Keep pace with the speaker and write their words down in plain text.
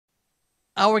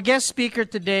Our guest speaker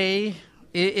today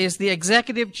is the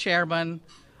Executive Chairman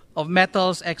of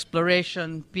Metals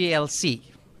Exploration PLC.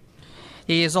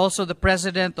 He is also the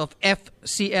President of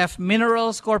FCF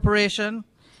Minerals Corporation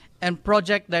and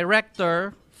Project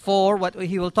Director for what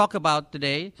he will talk about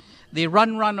today, the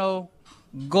Runruno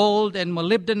Gold and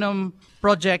Molybdenum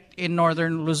Project in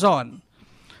Northern Luzon.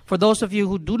 For those of you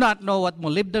who do not know what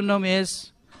molybdenum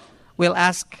is, we'll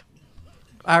ask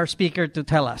our speaker to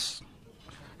tell us.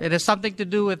 It has something to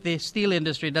do with the steel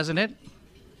industry, doesn't it?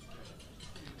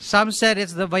 Some said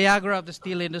it's the Viagra of the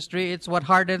steel industry. It's what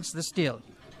hardens the steel.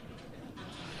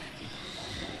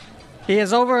 He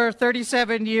has over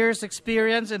 37 years'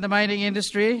 experience in the mining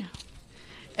industry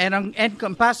and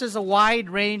encompasses a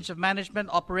wide range of management,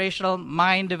 operational,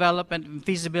 mine development, and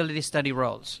feasibility study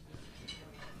roles.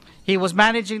 He was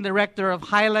managing director of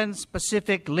Highlands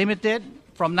Pacific Limited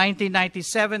from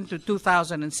 1997 to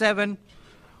 2007,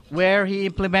 where he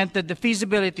implemented the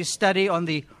feasibility study on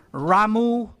the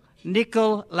Ramu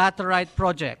nickel laterite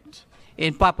project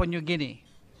in Papua New Guinea,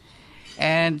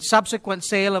 and subsequent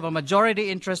sale of a majority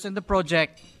interest in the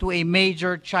project to a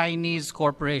major Chinese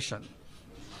corporation.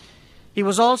 He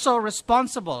was also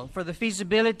responsible for the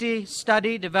feasibility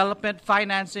study, development,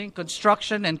 financing,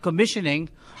 construction, and commissioning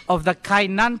of the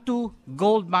Kainantu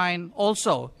gold mine,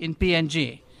 also in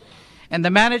PNG, and the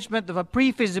management of a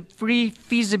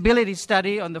pre-feasibility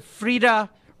study on the Frida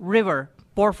River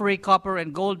porphyry, copper,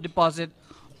 and gold deposit,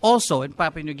 also in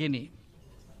Papua New Guinea.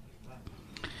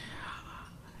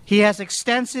 He has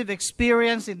extensive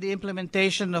experience in the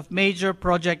implementation of major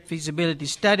project feasibility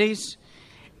studies,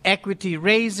 equity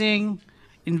raising,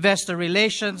 investor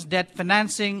relations, debt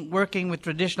financing, working with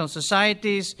traditional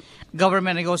societies,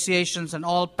 government negotiations, and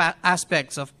all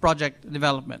aspects of project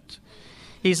development.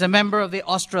 He's a member of the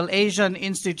Australasian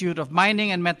Institute of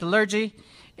Mining and Metallurgy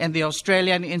and the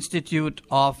Australian Institute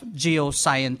of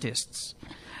Geoscientists.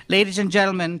 Ladies and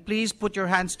gentlemen, please put your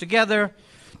hands together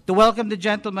to welcome the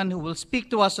gentleman who will speak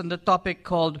to us on the topic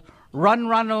called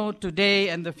Runruno Today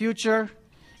and the Future,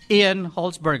 Ian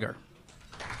Holzberger.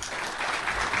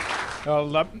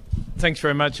 Well, thanks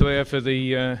very much, Leo, for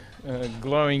the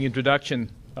glowing introduction.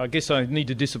 I guess I need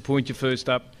to disappoint you first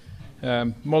up.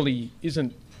 Moly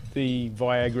isn't the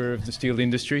Viagra of the steel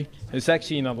industry. It's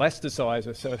actually an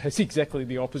elasticizer, so it has exactly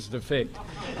the opposite effect.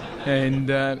 And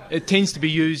it tends to be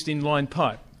used in line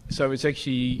pipe. So it's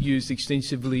actually used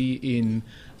extensively in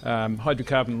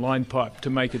hydrocarbon line pipe to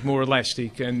make it more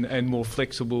elastic and more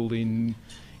flexible in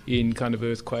kind of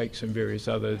earthquakes and various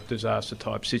other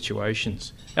disaster-type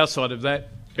situations. Outside of that,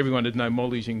 everyone would know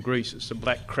moly's in Greece. It's the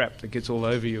black crap that gets all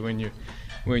over you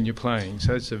when you're playing.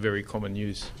 So it's a very common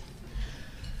use.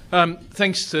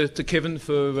 Thanks to Kevin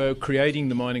for creating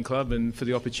the Mining Club and for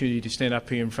the opportunity to stand up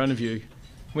here in front of you.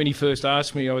 When he first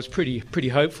asked me, I was pretty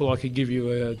hopeful I could give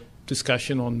you a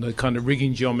discussion on the kind of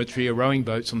rigging geometry of rowing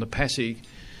boats on the Pasig,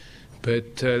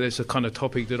 but there's a kind of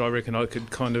topic that I reckon I could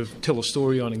kind of tell a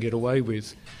story on and get away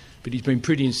with. But he's been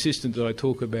pretty insistent that I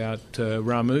talk about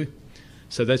Ramu,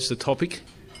 so that's the topic.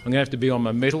 I'm going to have to be on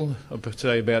my mettle. I'd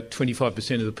say about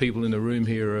 25% of the people in the room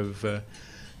here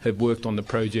have worked on the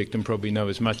project and probably know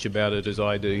as much about it as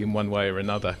I do in one way or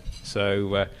another.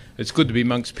 So it's good to be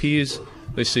amongst peers.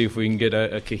 Let's see if we can get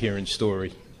a coherent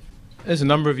story. As a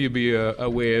number of you be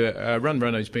aware,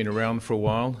 Runruno's been around for a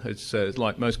while. It's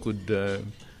like most good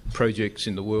projects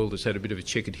in the world. It's had a bit of a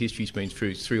checkered history. It's been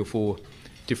through 3 or 4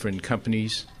 different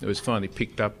companies. It was finally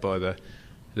picked up by the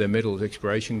Metals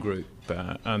Exploration Group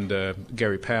under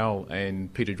Gary Powell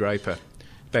and Peter Draper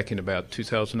back in about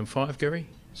 2005, Gary?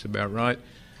 That's about right.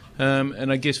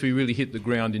 And I guess we really hit the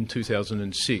ground in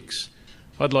 2006.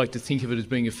 I'd like to think of it as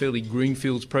being a fairly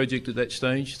greenfields project at that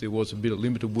stage. There was a bit of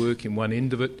limited work in one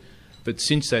end of it, but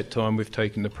since that time we've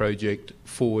taken the project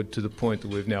forward to the point that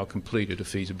we've now completed a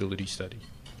feasibility study.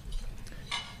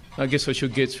 I guess I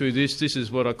should get through this. This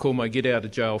is what I call my get out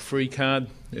of jail free card.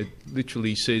 It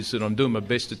literally says that I'm doing my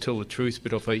best to tell the truth,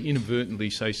 but if I inadvertently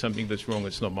say something that's wrong,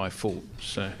 it's not my fault.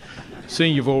 So,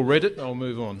 seeing you've all read it, I'll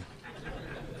move on.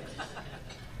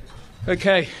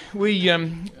 Okay,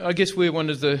 I guess we're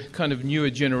one of the kind of newer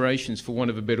generations, for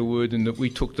want of a better word, in that we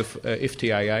took the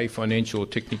FTAA, Financial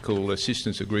Technical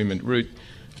Assistance Agreement route.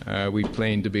 We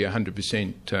planned to be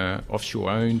 100%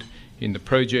 offshore owned in the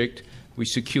project. We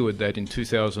secured that in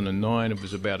 2009. It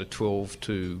was about a 12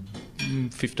 to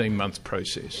 15 month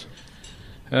process.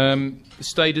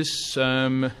 Status,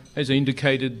 as I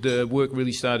indicated, work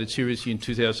really started seriously in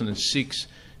 2006.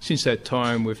 Since that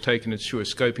time, we've taken it through a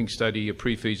scoping study, a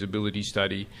pre-feasibility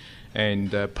study,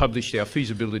 and published our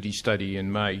feasibility study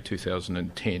in May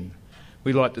 2010.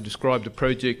 We like to describe the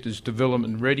project as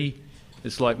development ready,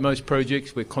 It's like most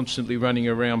projects, we're constantly running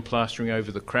around plastering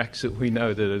over the cracks that we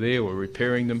know that are there or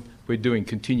repairing them. We're doing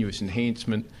continuous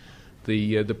enhancement.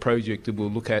 The project that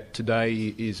we'll look at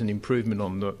today is an improvement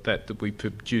on that we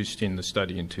produced in the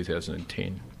study in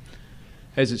 2010.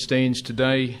 As it stands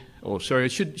today, I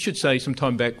should say some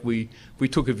time back we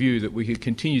took a view that we could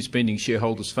continue spending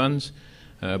shareholders' funds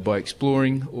by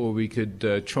exploring, or we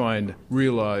could try and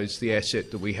realise the asset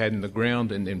that we had in the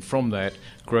ground and then from that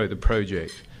grow the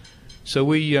project. So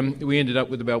we ended up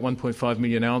with about 1.5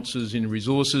 million ounces in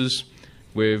resources.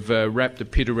 We've wrapped a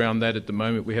pit around that at the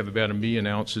moment. We have about 1 million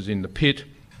ounces in the pit.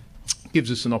 Gives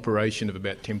us an operation of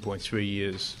about 10.3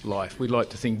 years life. We'd like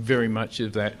to think very much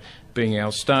of that being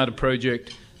our starter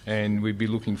project, and we'd be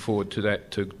looking forward to that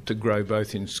to grow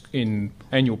both in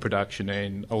annual production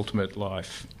and ultimate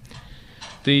life.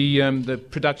 The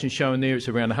production shown there is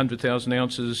around 100,000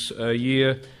 ounces a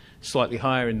year, slightly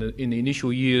higher in the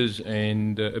initial years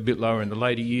and a bit lower in the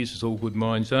later years, as all good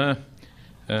mines are.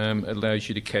 Allows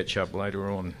you to catch up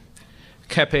later on.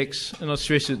 CapEx, and I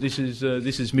stress that this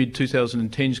is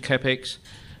mid-2010's CapEx.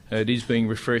 It is being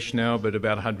refreshed now, but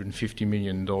about $150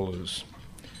 million.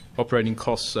 Operating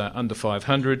costs are under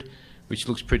 500, which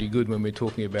looks pretty good when we're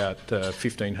talking about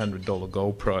 $1,500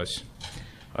 gold price.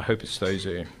 I hope it stays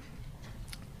there.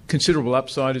 Considerable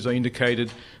upside, as I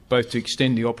indicated, both to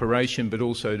extend the operation but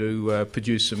also to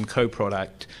produce some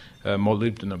co-product,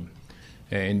 molybdenum.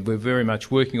 And we're very much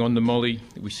working on the moly.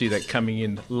 We see that coming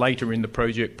in later in the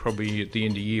project, probably at the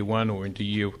end of year one or into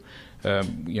year, kind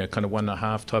of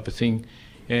 1.5 type of thing.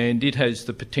 And it has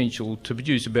the potential to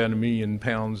produce about 1 million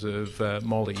pounds of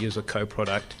moly as a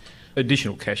co-product,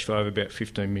 additional cash flow of about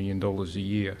 $15 million a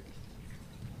year.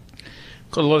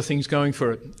 Got a lot of things going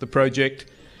for it. The project,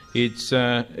 it's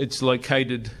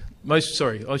located. I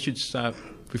should start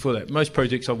before that. Most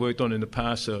projects I've worked on in the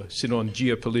past sit on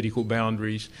geopolitical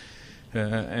boundaries.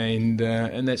 And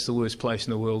that's the worst place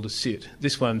in the world to sit.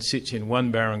 This one sits in one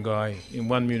barangay, in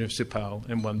one municipal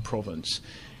and one province.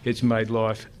 It's made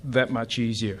life that much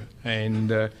easier,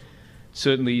 and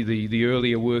certainly the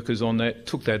earlier workers on that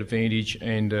took that advantage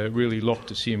and really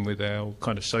locked us in with our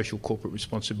kind of social corporate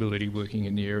responsibility working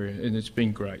in the area, and it's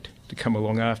been great to come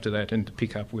along after that and to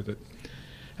pick up with it.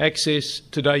 Access,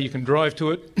 today you can drive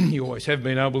to it. You always have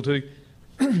been able to.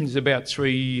 It's about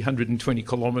 320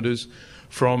 kilometres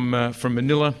from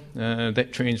Manila.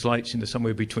 That translates into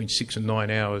somewhere between 6 and 9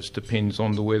 hours, depends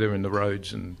on the weather and the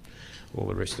roads and all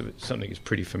the rest of it. Something is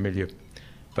pretty familiar.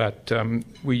 But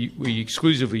we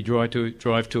exclusively drive to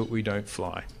it, we don't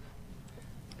fly.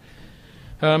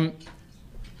 I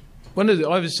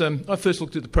first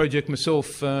looked at the project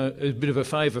myself as a bit of a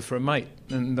favour for a mate,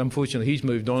 and unfortunately he's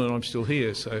moved on and I'm still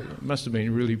here, so it must have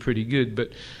been really pretty good.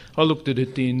 But I looked at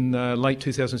it in late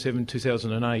 2007,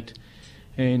 2008,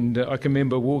 and I can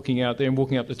remember walking out there and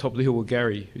walking up the top of the hill with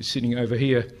Gary, who's sitting over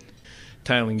here,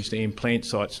 tailings dam, plant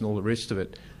sites and all the rest of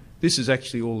it. This is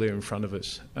actually all there in front of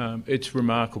us. It's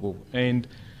remarkable, and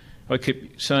I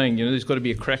kept saying, there's got to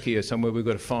be a crack here somewhere, we've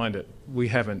got to find it. We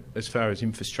haven't, as far as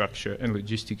infrastructure and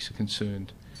logistics are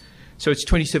concerned. So it's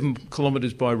 27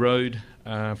 kilometres by road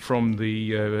from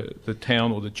the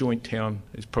town, or the joint town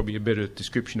is probably a better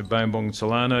description of Bombong and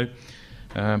Solano.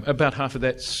 About half of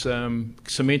that's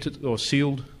cemented or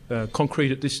sealed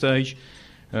concrete at this stage,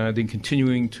 then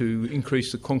continuing to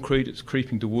increase the concrete. It's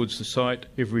creeping towards the site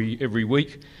every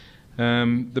week.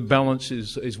 The balance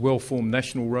is well-formed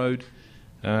national road.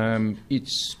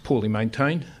 It's poorly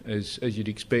maintained, as you'd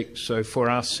expect. So for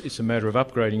us, it's a matter of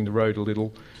upgrading the road a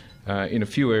little in a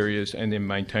few areas and then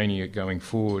maintaining it going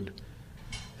forward.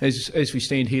 As we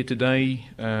stand here today,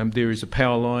 there is a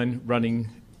power line running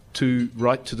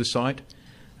right to the site.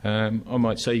 I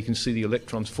might say you can see the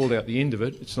electrons fall out the end of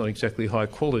it. It's not exactly high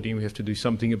quality, and we have to do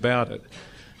something about it.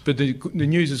 But the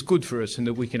news is good for us in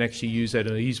that we can actually use that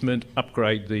as an easement,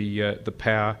 upgrade the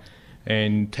power,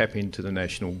 and tap into the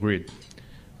national grid.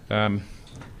 Try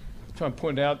and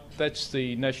point out that's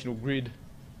the national grid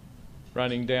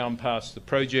running down past the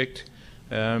project.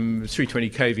 320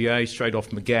 kVA straight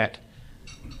off Magat.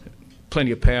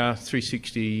 Plenty of power,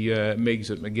 360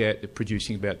 megs at Magat. They're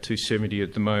producing about 270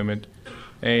 at the moment.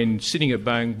 And sitting at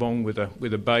Bombong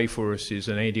with a bay for us is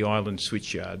an anti-island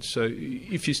switchyard. So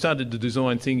if you started to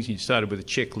design things, you started with a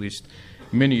checklist.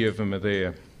 Many of them are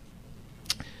there.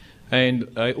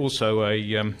 And also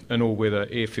an all-weather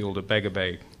airfield at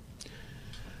Bagabag.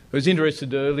 I was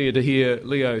interested earlier to hear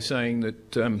Leo saying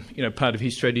that part of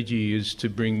his strategy is to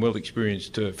bring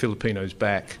well-experienced Filipinos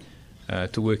back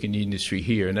to work in the industry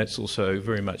here, and that's also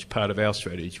very much part of our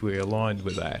strategy. We're aligned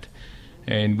with that.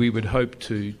 And we would hope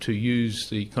to use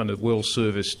the kind of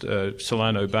well-serviced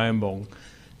Solano Bombong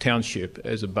township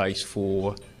as a base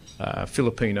for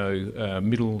Filipino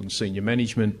middle and senior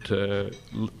management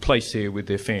placed there with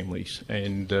their families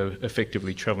and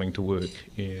effectively travelling to work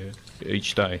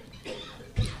each day.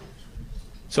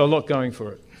 So a lot going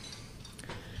for it.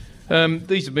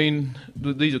 These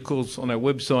are calls on our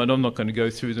website. I'm not going to go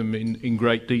through them in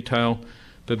great detail,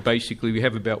 but basically we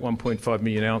have about 1.5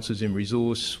 million ounces in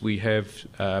resource. We have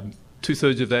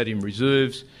 2/3 of that in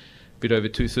reserves, a bit over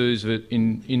 2/3 of it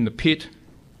in the pit.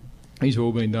 These are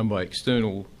all being done by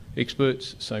external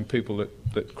experts, same people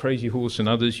that Crazy Horse and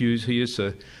others use here,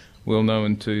 so well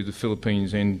known to the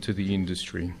Philippines and to the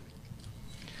industry.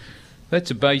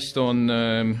 That's based on,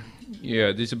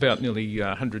 there's about nearly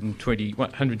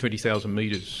 120,000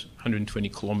 metres, 120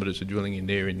 kilometres of drilling in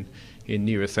there in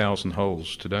near 1,000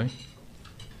 holes today.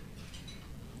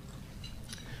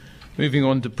 Moving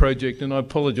on to project, and I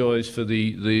apologise for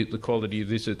the quality of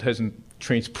this. It hasn't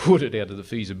transported out of the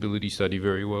feasibility study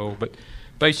very well, but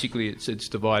basically it's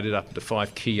divided up into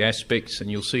 5 key aspects,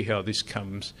 and you'll see how this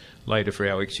comes later for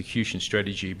our execution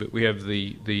strategy. But we have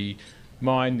the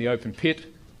mine, the open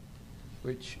pit,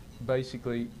 which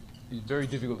basically is very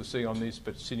difficult to see on this,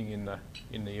 but sitting in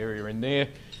the area in there.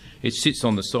 It sits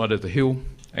on the side of the hill.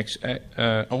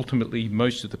 Ultimately,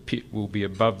 most of the pit will be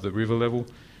above the river level.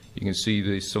 You can see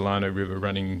the Solano River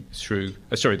running through,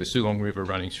 the Sulong River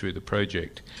running through the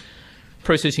project.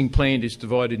 Processing plant is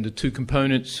divided into 2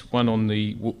 components, one on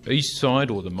the east side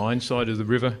or the mine side of the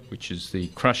river, which is the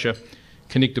crusher,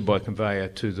 connected by conveyor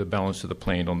to the balance of the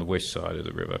plant on the west side of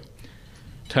the river.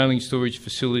 Tailings storage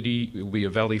facility will be a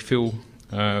valley fill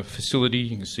facility.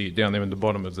 You can see it down there in the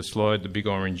bottom of the slide, the big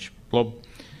orange blob.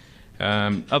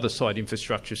 Other site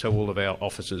infrastructure, so all of our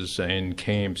offices and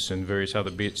camps and various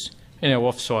other bits, and our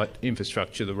off-site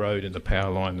infrastructure, the road and the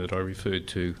power line that I referred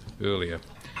to earlier.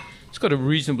 It's got a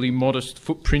reasonably modest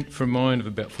footprint for a mine of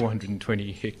about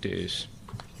 420 hectares.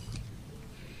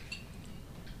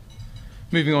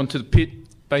 Moving on to the pit,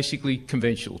 basically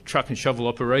conventional truck and shovel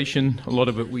operation. A lot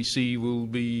of it we see will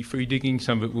be free digging,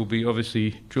 some of it will be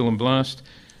obviously drill and blast.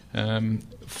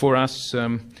 For us,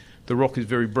 the rock is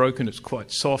very broken, it's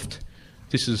quite soft.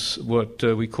 This is what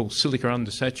we call silica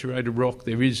undersaturated rock.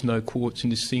 There is no quartz in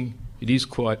this thing. It is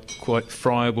quite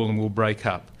friable and will break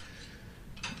up.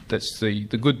 That's the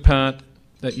good part.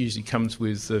 That usually comes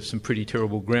with some pretty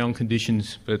terrible ground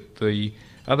conditions, but the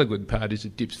other good part is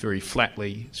it dips very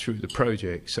flatly through the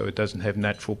project, so it doesn't have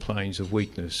natural planes of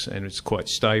weakness, and it's quite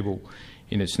stable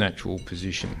in its natural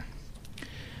position.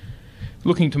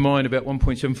 Looking to mine about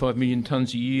 1.75 million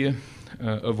tonnes a year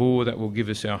of ore. That will give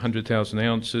us our 100,000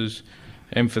 ounces,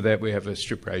 and for that we have a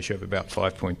strip ratio of about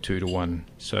 5.2 to 1.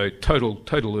 So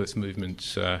total earth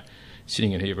movements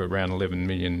sitting in here of around 11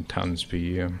 million tonnes per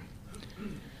year.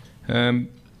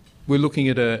 We're looking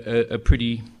at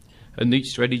a neat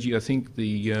strategy. I think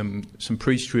some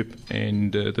pre-strip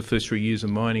and the first 3 years of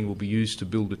mining will be used to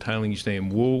build a tailings dam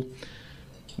wall.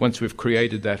 Once we've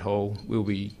created that hole, we'll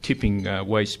be tipping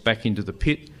waste back into the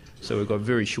pit. So we've got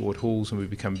very short hauls and we've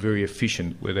become very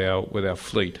efficient with our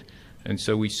fleet. And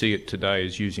so we see it today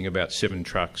as using about 7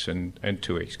 trucks and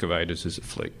 2 excavators as a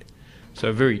fleet.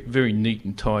 So very, very neat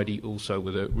and tidy, also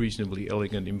with a reasonably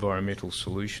elegant environmental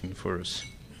solution for us.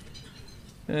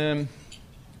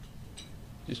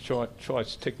 Just try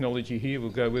technology here,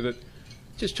 we'll go with it.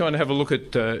 Just trying to have a look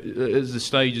at the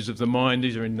stages of the mine.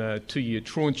 These are in 2-year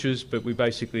tranches, but we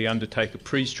basically undertake a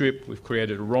pre-strip. We've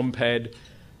created a ROM pad.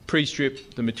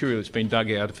 Pre-strip, the material that's been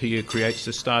dug out of here creates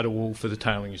the starter wall for the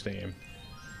tailings dam.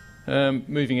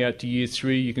 Moving out to year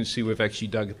 3, you can see we've actually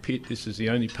dug a pit. This is the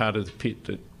only part of the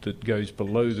pit that goes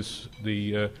below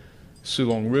the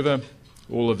Sulong River.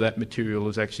 All of that material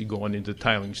has actually gone into the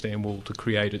tailings dam wall to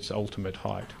create its ultimate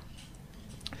height.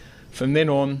 From then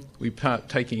on, we start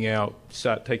taking our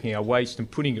waste and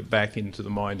putting it back into the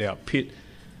mined out pit.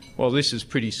 While this is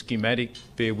pretty schematic,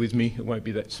 bear with me, it won't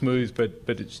be that smooth,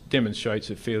 but it demonstrates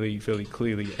it fairly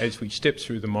clearly as we step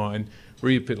through the mine,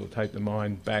 rehabilitate the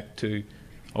mine back to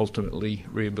ultimately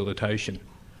rehabilitation.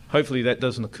 Hopefully that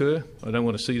doesn't occur. I don't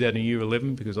want to see that in year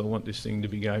 11 because I want this thing to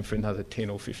be going for another 10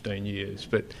 or 15 years.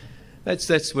 But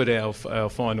that's what our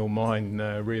final mine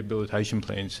rehabilitation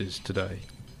plan says today.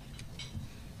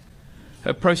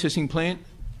 A processing plant.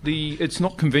 It's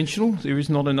not conventional. There is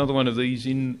not another one of these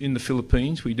in the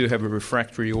Philippines. We do have a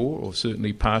refractory ore, or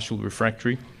certainly partial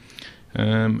refractory.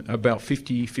 About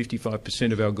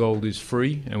 50-55% of our gold is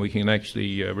free, and we can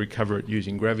actually recover it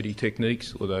using gravity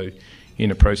techniques, although in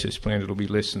a process plant it'll be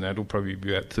less than that. It'll probably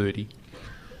be about 30.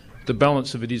 The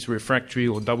balance of it is refractory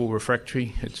or double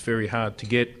refractory. It's very hard to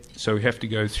get, so we have to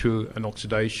go through an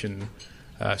oxidation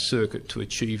circuit to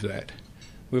achieve that.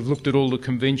 We've looked at all the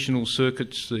conventional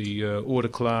circuits, the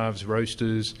autoclaves,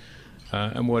 roasters,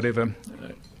 and whatever.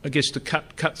 I guess to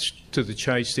cut to the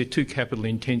chase, they're too capital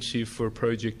intensive for a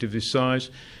project of this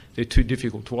size. They're too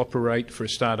difficult to operate for a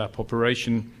start-up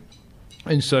operation.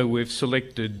 And so we've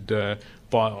selected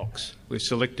BIOX. We've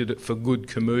selected it for good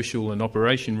commercial and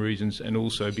operation reasons, and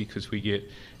also because we get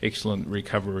excellent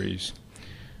recoveries.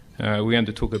 We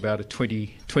undertook about a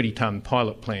 20-tonne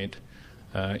pilot plant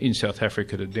in South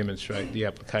Africa to demonstrate the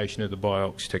application of the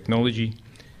BIOX technology.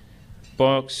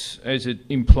 BIOX, as it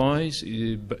implies,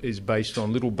 is based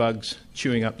on little bugs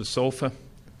chewing up the sulphur.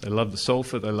 They love the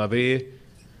sulphur, they love air.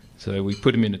 So we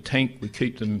put them in a tank, we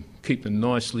keep them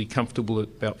nicely comfortable at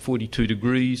about 42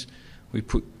 degrees. We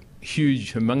put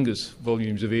huge, humongous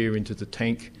volumes of air into the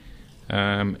tank.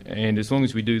 And as long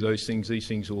as we do those things, these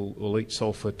things will eat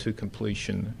sulphur to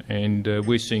completion. And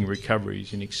we're seeing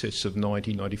recoveries in excess of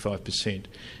 90–95%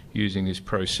 using this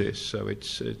process. So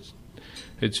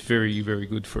it's very, very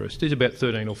good for us. There's about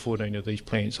 13 or 14 of these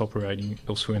plants operating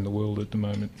elsewhere in the world at the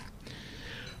moment.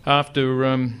 After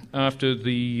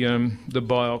the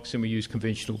BIOX, and we use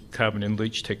conventional carbon and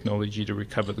leach technology to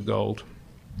recover the gold.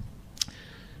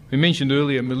 We mentioned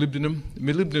earlier molybdenum.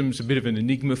 Molybdenum's a bit of an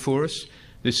enigma for us.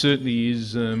 There certainly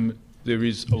is there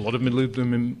is a lot of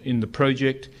molybdenum in the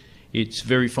project. It's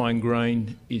very fine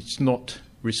grain. It's not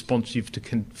responsive to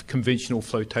conventional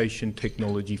flotation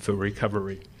technology for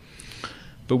recovery.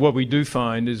 But what we do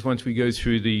find is once we go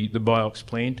through the BIOX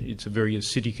plant, it's a very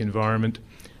acidic environment.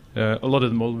 A lot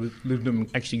of the molybdenum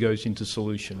actually goes into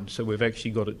solution, so we've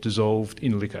actually got it dissolved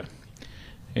in liquor.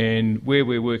 And where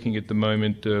we're working at the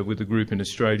moment with a group in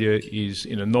Australia is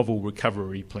in a novel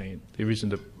recovery plant. There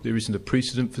isn't a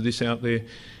precedent for this out there.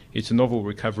 It's a novel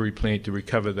recovery plant to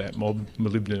recover that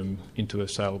molybdenum into a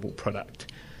saleable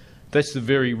product. That's the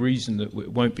very reason that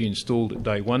it won't be installed at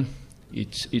day one.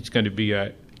 It's going to be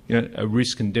a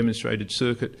risk and demonstrated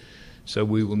circuit. So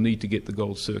we will need to get the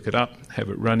gold circuit up, have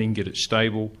it running, get it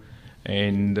stable,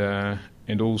 and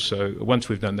also once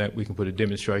we've done that, we can put a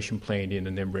demonstration plant in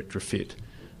and then retrofit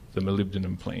the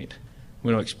molybdenum plant.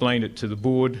 When I explain it to the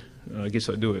board, I guess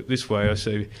I do it this way. I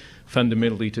say,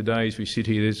 fundamentally today, as we sit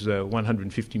here, there's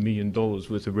 $150 million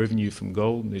worth of revenue from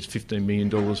gold, and there's $15 million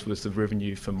worth of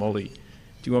revenue for moly.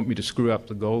 Do you want me to screw up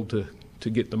the gold to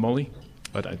get the moly?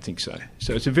 I don't think so.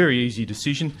 So it's a very easy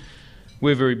decision.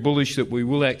 We're very bullish that we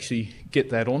will actually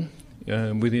get that on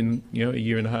within a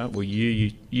year and a half or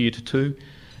year to two,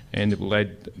 and it will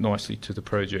add nicely to the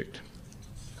project.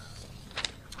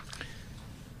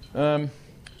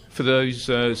 For those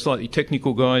slightly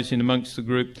technical guys in amongst the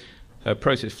group,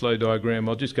 process flow diagram,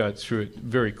 I'll just go through it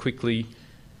very quickly.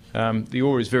 The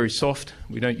ore is very soft.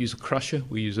 We don't use a crusher.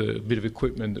 We use a bit of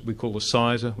equipment that we call a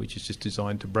sizer, which is just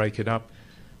designed to break it up.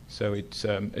 So it's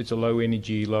a low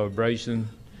energy, low abrasion,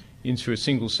 in through a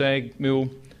single SAG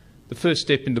mill. The first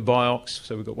step into BIOX,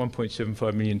 so we've got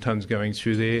 1.75 million tonnes going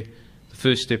through there. The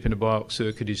first step in a BIOX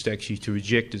circuit is to actually to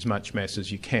reject as much mass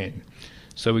as you can.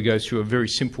 So we go through a very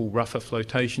simple rougher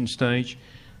flotation stage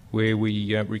where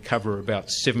we recover about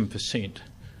 7%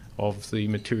 of the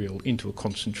material into a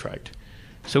concentrate.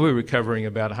 So we're recovering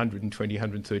about 120,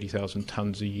 130,000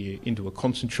 tonnes a year into a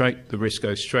concentrate. The rest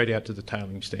goes straight out to the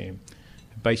tailings dam.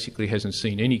 It basically hasn't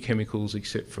seen any chemicals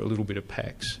except for a little bit of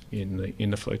PAX in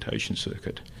the flotation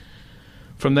circuit.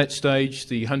 From that stage,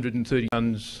 the 130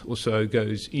 tonnes or so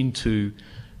goes into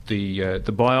the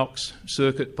BIOX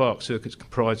circuit. BIOX circuit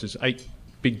comprises 8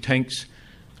 big tanks,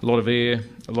 a lot of air,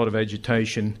 a lot of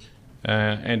agitation,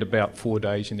 and about 4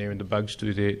 days in there, and the bugs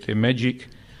do their magic.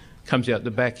 Comes out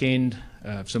the back end,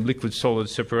 some liquid-solid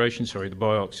separation. Sorry, the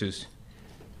BIOX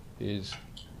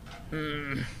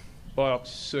BIOX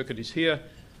circuit is here.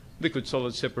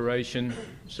 Liquid-solid separation,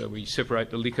 so we separate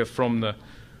the liquor from the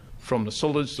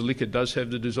solids. The liquor does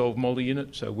have the dissolved moly in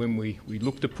it, so when we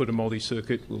look to put a moly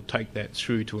circuit, we'll take that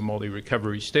through to a moly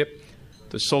recovery step.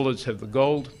 The solids have the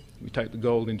gold. We take the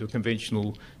gold into a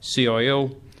conventional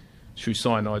CIL through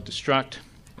cyanide destruct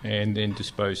and then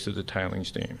dispose to the tailings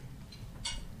dam.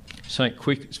 This ain't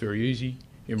quick, it's very easy.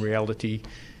 In reality,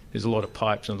 there's a lot of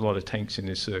pipes and a lot of tanks in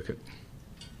this circuit.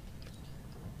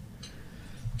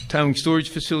 Tailings storage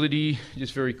facility,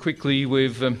 just very quickly,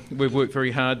 we've worked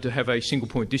very hard to have a single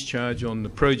point discharge on the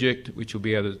project, which will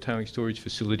be out of the tailings storage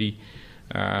facility.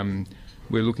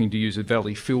 We're looking to use a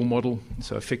valley fill model,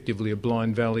 so effectively a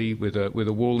blind valley with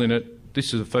a wall in it.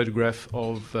 This is a photograph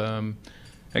of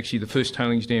actually the first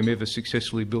tailings dam ever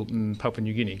successfully built in Papua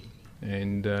New Guinea.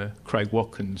 And Craig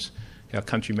Watkins, our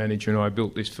country manager, and I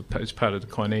built this as part of the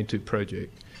Kainantu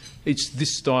project. It's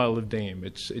this style of dam.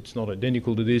 It's not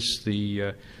identical to this.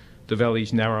 The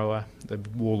valley's narrower, the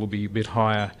wall will be a bit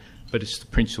higher, but it's the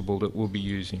principle that we'll be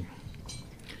using.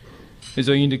 As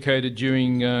I indicated,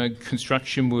 during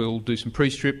construction we'll do some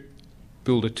pre-strip,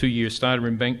 build a 2-year starter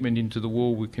embankment into the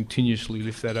wall. We'll continuously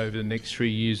lift that over the next 3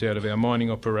 years out of our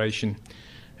mining operation,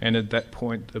 and at that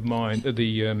point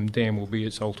the dam will be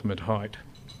its ultimate height.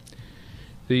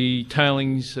 The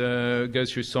tailings go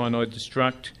through cyanide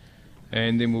destruct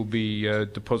and then will be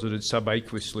deposited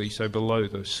subaqueously, so below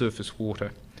the surface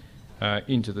water,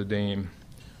 into the dam.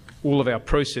 All of our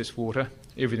process water,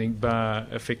 everything bar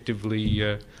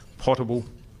effectively potable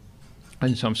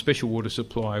and some special water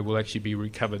supply, will actually be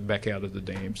recovered back out of the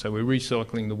dam. So we're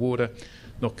recycling the water,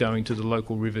 not going to the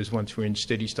local rivers once we're in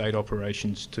steady state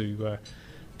operations to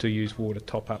use water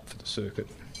top up for the circuit.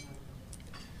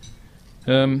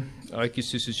 I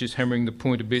guess this is just hammering the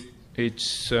point a bit.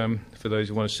 It's for those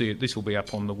who want to see it, this will be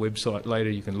up on the website later.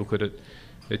 You can look at it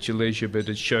at your leisure, but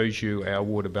it shows you our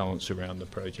water balance around the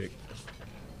project.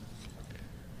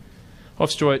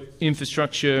 Off-strike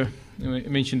infrastructure, I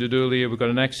mentioned it earlier, we've got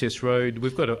an access road.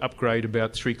 We've got to upgrade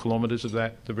about 3 kilometres of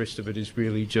that. The rest of it is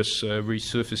really just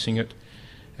resurfacing it,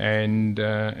 and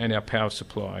our power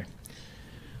supply.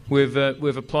 We've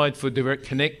applied for Direct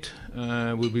Connect.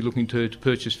 We'll be looking to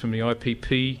purchase from the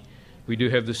IPP. We do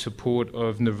have the support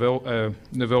of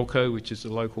Novelco, which is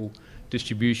the local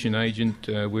distribution agent.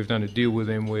 We've done a deal with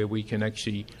them where we can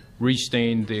actually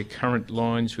restand their current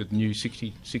lines with new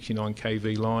 69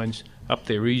 kV lines up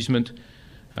their easement.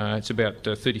 It's about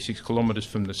 36 kilometres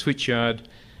from the switchyard,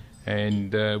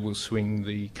 and we'll swing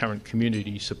the current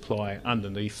community supply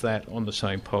underneath that on the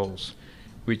same poles,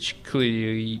 which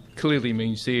clearly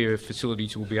means their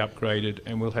facilities will be upgraded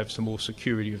and we'll have some more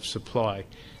security of supply,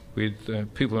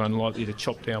 with people are unlikely to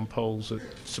chop down poles that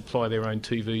supply their own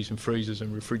TVs and freezers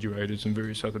and refrigerators and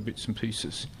various other bits and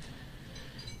pieces.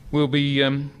 We'll be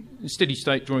steady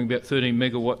state drawing about 13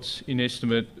 megawatts in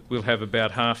estimate. We'll have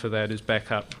about half of that as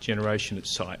backup generation at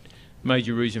site.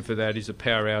 Major reason for that is a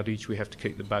power outage. We have to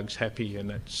keep the bugs happy, and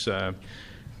that's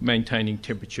maintaining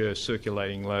temperature,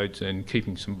 circulating loads and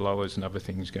keeping some blowers and other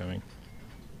things going.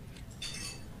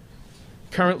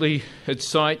 Currently at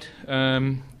site,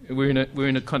 we're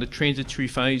in a kind of transitory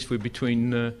phase. We're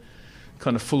between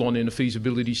kind of full on in a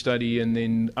feasibility study and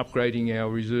then upgrading our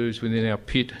reserves within our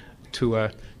pit to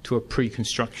a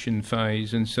pre-construction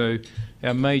phase. And so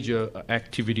our major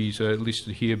activities are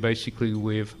listed here. Basically,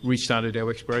 we've restarted our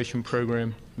exploration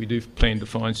program. We do plan to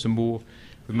find some more.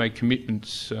 We've made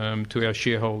commitments to our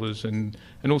shareholders and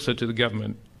also to the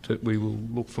government that we will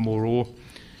look for more ore,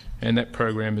 and that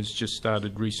program has just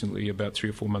started recently, about 3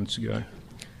 or 4 months ago.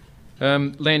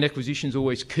 Land acquisition is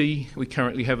always key. We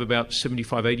currently have about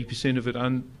 75–80% of it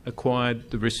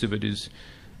unacquired. The rest of it is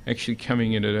actually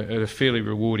coming in at a fairly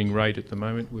rewarding rate at the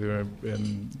moment.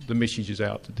 The message is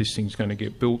out that this thing's going to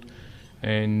get built,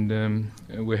 and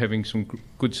we're having some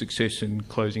good success in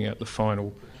closing out the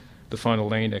final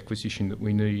land acquisition that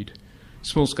we need.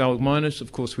 Small-scale miners,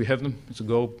 of course, we have them. It's a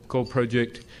gold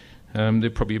project. There are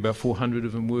probably about 400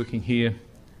 of them working here.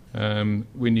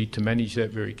 We need to manage that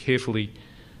very carefully,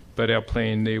 but our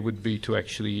plan there would be to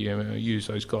actually use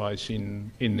those guys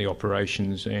in the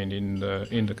operations and in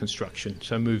the construction,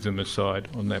 so move them aside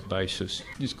on that basis.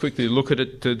 Just quickly look at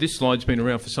it. This slide's been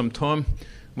around for some time.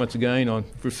 Once again,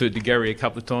 I've referred to Gary a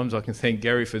couple of times. I can thank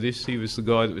Gary for this. He was the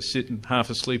guy that was sitting half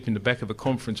asleep in the back of a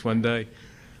conference one day,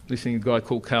 listening to a guy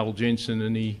called Carl Jensen,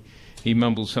 and he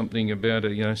mumbled something about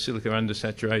a silica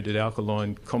undersaturated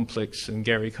alkaline complex, and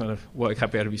Gary kind of woke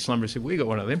up out of his slumber and said, "We got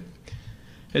one of them."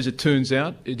 As it turns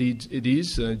out, it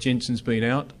is. Jensen's been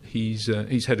out. He's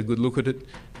had a good look at it,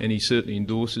 and he certainly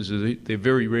endorses it. They're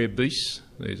very rare beasts.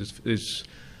 There's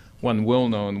one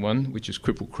well-known one, which is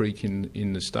Cripple Creek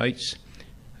in the States.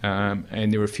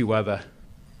 And there are a few others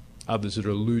that are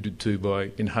alluded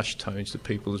to in hushed tones to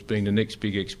people as being the next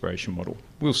big exploration model.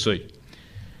 We'll see.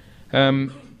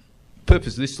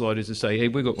 Purpose of this slide is to say, hey,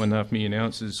 we've got 1.5 million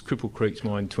ounces. Cripple Creek's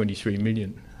mined 23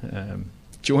 million.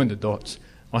 Join the dots.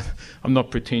 I'm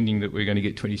not pretending that we're going to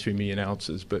get 23 million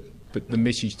ounces, but the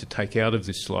message to take out of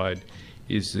this slide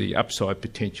is the upside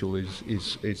potential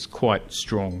is quite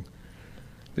strong.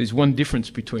 There's one difference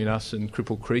between us and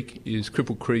Cripple Creek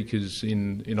is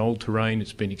in old terrain.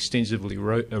 It's been extensively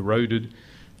eroded,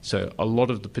 so a lot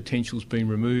of the potential's been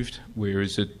removed,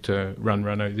 whereas at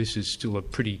Runruno, this is still a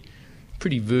pretty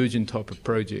virgin type of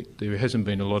project. There hasn't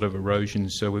been a lot of erosion,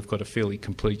 so we've got a fairly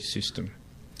complete system.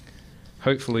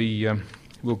 Hopefully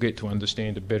we'll get to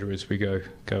understand it better as we go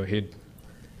ahead.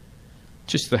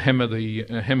 Just to hammer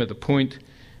the point,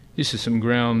 this is some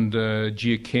ground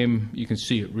geochem. You can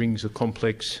see it rings a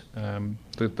complex.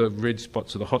 The red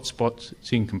spots are the hot spots.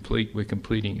 It's incomplete. We're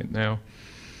completing it now.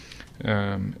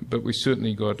 But we've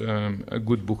certainly got a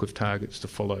good book of targets to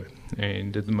follow,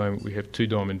 and at the moment we have 2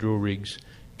 diamond drill rigs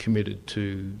committed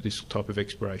to this type of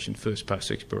exploration, first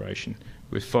pass exploration,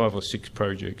 with 5 or 6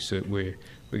 projects that we're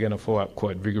going to follow up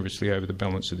quite vigorously over the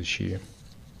balance of this year.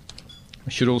 I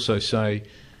should also say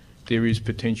there is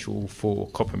potential for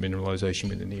copper mineralisation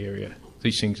within the area.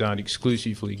 These things aren't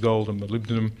exclusively gold and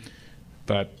molybdenum,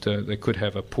 but they could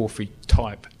have a porphyry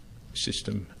type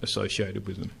system associated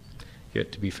with them,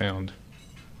 yet to be found.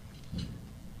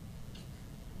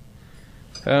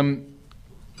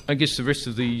 I guess the rest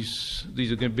of these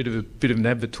are a bit of an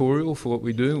advertorial for what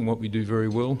we do and what we do very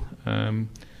well.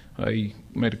 I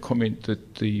made a comment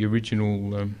that the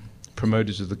original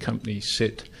promoters of the company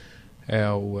set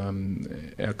our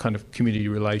kind of community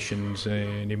relations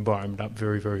and environment up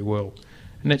very, very well.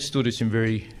 And that stood us in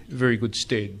very, very good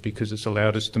stead, because it's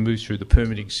allowed us to move through the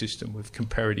permitting system with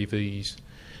comparative ease.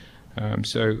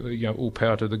 So, all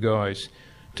power to the guys.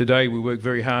 Today we work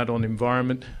very hard on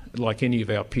environment, like any of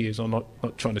our peers. I'm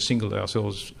not trying to single us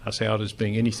out as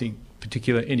being anything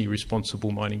particular. Any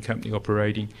responsible mining company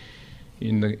operating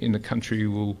in the country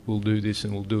will do this,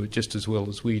 and will do it just as well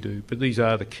as we do. But these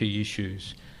are the key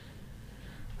issues.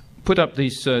 Put up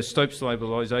this stope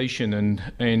stabilisation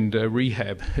and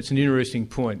rehab. It's an interesting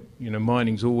point.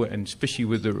 Mining's all, and especially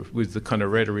with the kind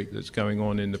of rhetoric that's going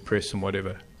on in the press and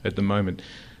whatever at the moment,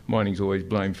 mining's always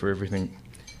blamed for everything.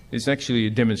 There's actually a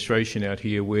demonstration out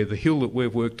here where the hill that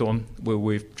we've worked on, where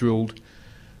we've drilled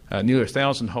nearly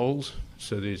 1,000 holes,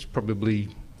 so there's probably,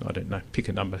 I don't know, pick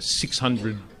a number,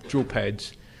 600 drill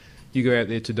pads. You go out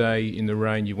there today in the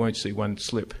rain, you won't see one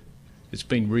slip. It's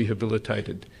been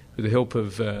rehabilitated with the help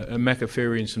of a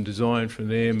Macaferi and some design from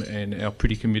them and our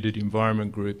pretty committed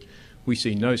environment group. We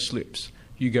see no slips.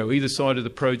 You go either side of the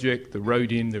project, the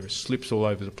road in, there are slips all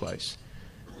over the place.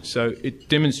 So it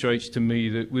demonstrates to me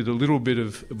that with a little bit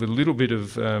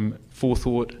of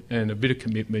forethought and a bit of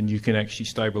commitment, you can actually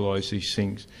stabilise these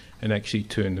things and actually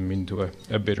turn them into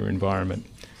a better environment.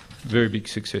 Very big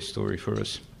success story for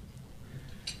us.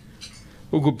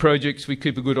 All good projects. We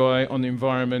keep a good eye on the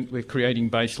environment. We're creating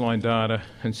baseline data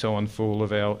and so on for all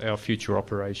of our future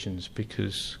operations,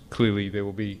 because clearly there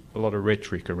will be a lot of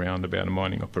rhetoric around about a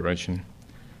mining operation.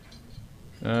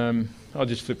 I'll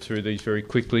just flip through these very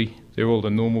quickly. They're all the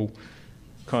normal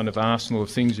kind of arsenal of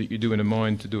things that you do in a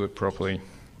mine to do it properly.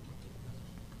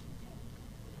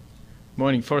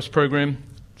 Mining forest program.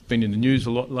 It's been in the news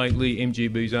a lot lately.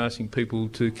 MGB's asking people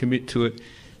to commit to it.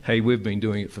 Hey, we've been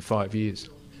doing it for 5 years.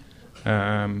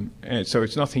 And so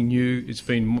it's nothing new. It's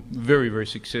been very, very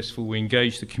successful. We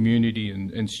engaged the community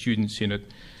and students in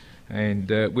it, and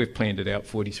we've planned it out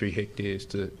 43 hectares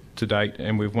to date,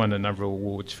 and we've won a number of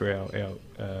awards for our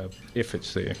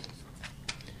efforts there.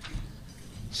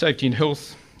 Safety and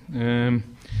health.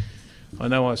 I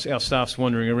know our staff's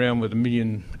wandering around with 1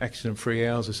 million accident-free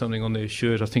hours or something on their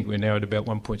shirt. I think we're now at about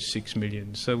 1.6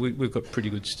 million. So we've got pretty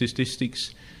good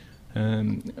statistics.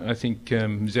 I think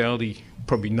Zaldi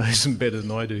probably knows them better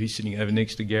than I do. He's sitting over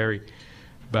next to Gary.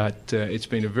 But it's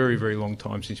been a very, very long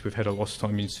time since we've had a lost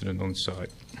time incident on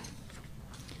site.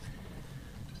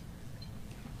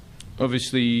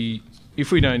 Obviously,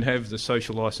 if we don't have the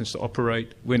social licence to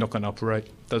operate, we're not going to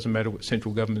operate. Doesn't matter what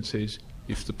central government says.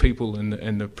 If the people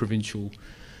and the provincial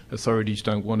authorities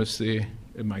don't want us there,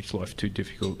 it makes life too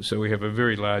difficult. So we have a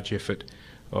very large effort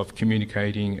of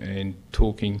communicating and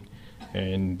talking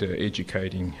and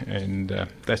educating, and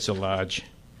that's a large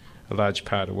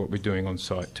part of what we're doing on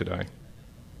site today.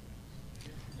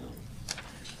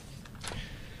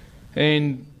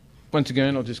 And once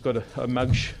again, I've just got a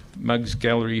mugs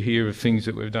gallery here of things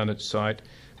that we've done at site.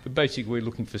 But basically, we're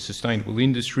looking for sustainable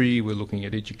industry. We're looking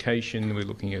at education. We're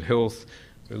looking at health.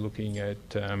 We're looking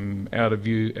at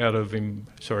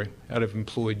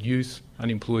unemployed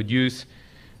youth,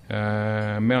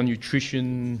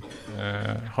 malnutrition,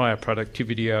 higher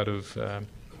productivity out of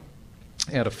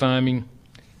farming,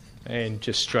 and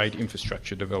just straight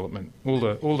infrastructure development. All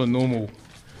the normal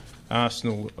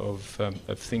arsenal of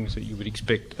things that you would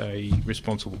expect a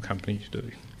responsible company to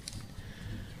do.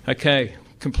 Okay,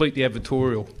 complete the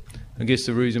advertorial. I guess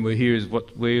the reason we're here is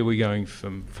where are we going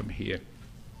from here?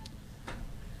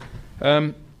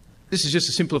 This is just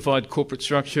a simplified corporate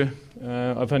structure.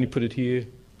 I've only put it here.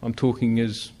 I'm talking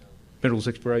as Metals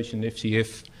Exploration,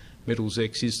 FCF. Metals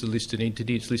X is the listed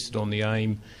entity. It's listed on the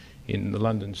AIM in the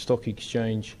London Stock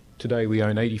Exchange. Today we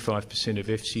own 85% of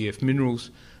FCF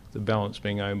Minerals, the balance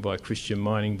being owned by Christian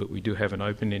Mining, but we do have an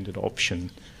open-ended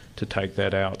option to take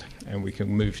that out, and we can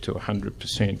move to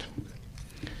 100%.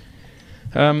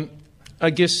 I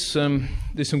guess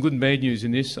there's some good and bad news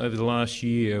in this. Over the last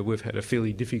year, we've had a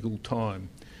fairly difficult time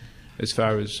as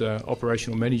far as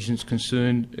operational management is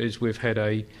concerned, is we've had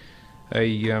a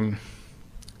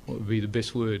what would be the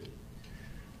best word?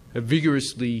 A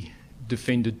vigorously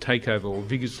defended takeover, or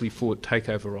vigorously fought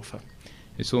takeover offer.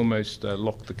 It's almost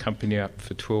locked the company up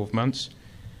for 12 months.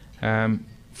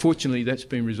 Fortunately, that's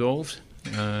been resolved.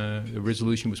 The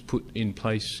resolution was put in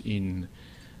place in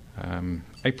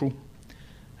April.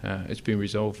 It's been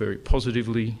resolved very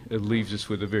positively. It leaves us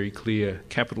with a very clear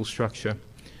capital structure.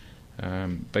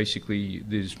 Basically,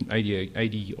 there's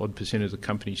 80-odd% of the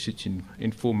company sits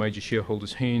in four major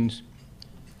shareholders' hands.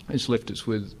 It's left us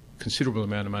with a considerable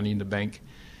amount of money in the bank,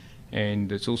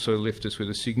 and it's also left us with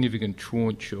a significant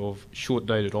tranche of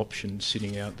short-dated options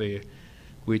sitting out there,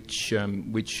 which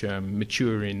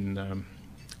mature in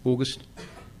August,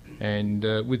 and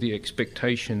with the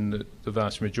expectation that the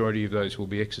vast majority of those will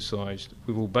be exercised,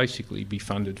 we will basically be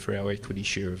funded for our equity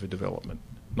share of a development.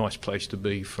 Nice place to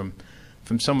be from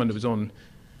someone that was on,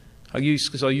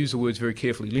 because I use the words very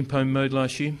carefully, limp home mode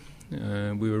last year.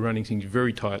 We were running things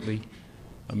very tightly.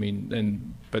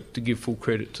 But to give full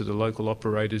credit to the local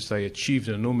operators, they achieved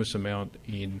an enormous amount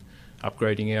in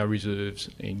upgrading our reserves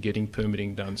and getting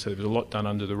permitting done. So there was a lot done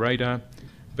under the radar,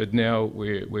 but now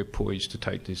we're poised to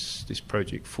take this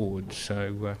project forward.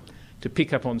 So to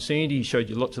pick up on Sandy, he showed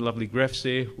you lots of lovely graphs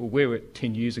there. Well, we're at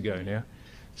 10 years ago now.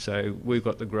 So we've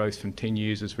got the growth from 10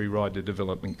 years as we ride the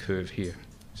development curve here.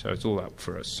 So it's all up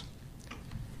for us.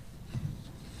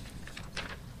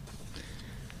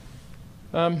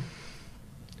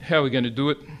 How are we going to do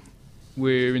it?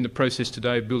 We're in the process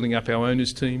today of building up our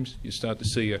owners' teams. You start to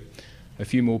see a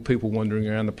few more people wandering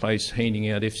around the place handing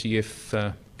out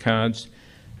FCF cards.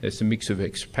 It's a mix of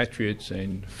expatriates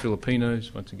and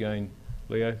Filipinos. Once again,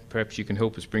 Leo, perhaps you can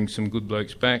help us bring some good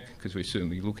blokes back, because we're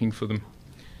certainly looking for them.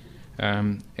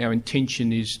 Our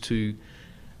intention is to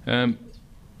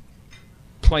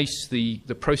place the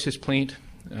process plant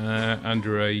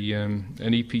under an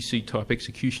EPC type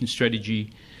execution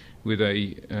strategy with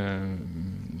an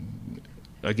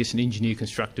engineer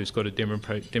constructor who's got a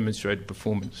demonstrated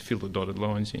performance, fill the dotted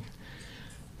lines in.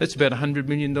 That's about $100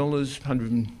 million,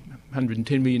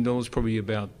 $110 million, probably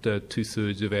about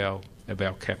 2/3 of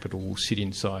our capital will sit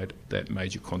inside that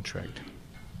major contract.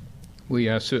 We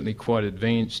are certainly quite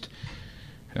advanced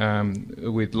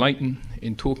with Leighton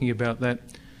in talking about that,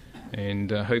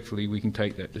 and hopefully we can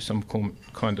take that to some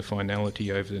kind of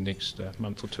finality over the next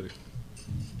month or two.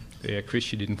 Yeah,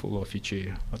 Chris, you didn't fall off your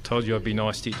chair. I told you I'd be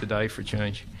nice to you today for a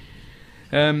change.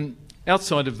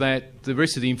 Outside of that, the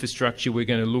rest of the infrastructure we're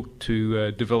going to look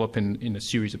to develop in a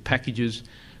series of packages,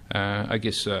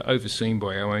 overseen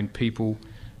by our own people,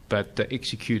 but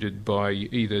executed by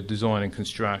either design and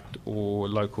construct or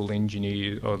local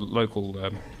engineer or local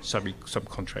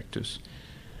subcontractors.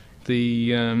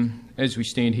 As we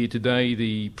stand here today,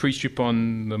 the pre-strip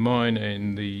on the mine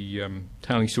and the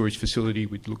tailing storage facility,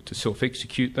 we'd look to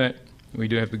self-execute that. We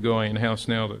do have the guy in-house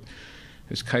now that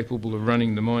is capable of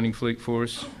running the mining fleet for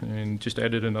us, and just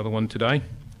added another one today.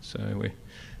 So we're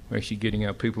actually getting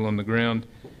our people on the ground,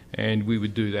 and we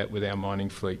would do that with our mining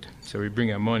fleet. So we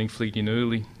bring our mining fleet in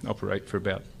early, operate for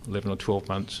about 11 or 12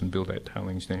 months and build that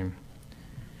tailings dam.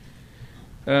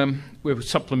 We're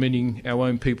supplementing our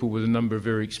own people with a number of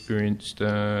very experienced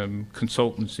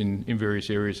consultants in various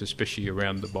areas, especially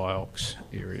around the BIOX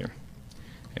area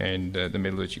and the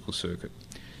metallurgical circuit.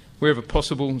 Wherever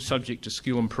possible, subject to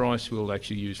skill and price, we'll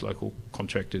actually use local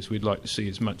contractors. We'd like to see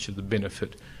as much of the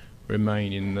benefit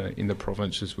remain in the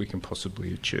province as we can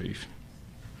possibly achieve.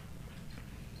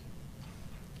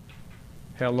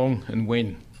 How long and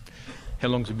when? How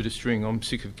long's a bit of string? I'm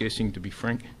sick of guessing, to be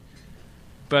frank.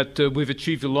 But we've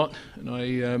achieved a lot, and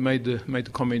I made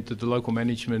the comment that the local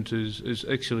management is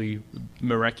actually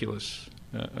miraculous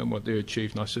in what they've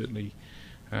achieved, and I certainly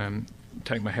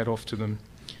take my hat off to them.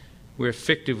 We're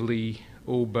effectively,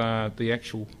 all bar the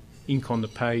actual ink on the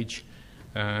page,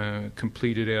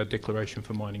 completed our declaration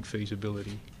for mining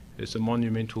feasibility. It's a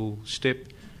monumental step.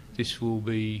 This will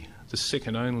be the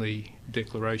second only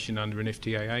declaration under an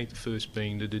FTAA, the first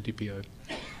being the Didipio.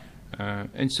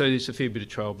 And so there's a fair bit of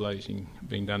trailblazing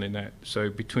being done in that. So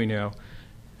between our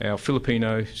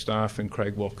Filipino staff and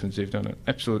Craig Watkins, they've done an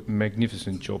absolute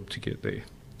magnificent job to get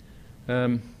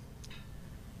there.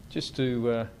 Just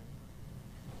to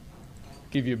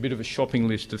give you a bit of a shopping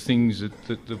list of things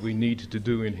that we needed to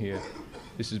do in here.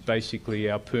 This is basically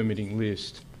our permitting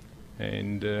list,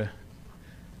 and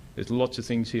there's lots of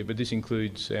things here, but this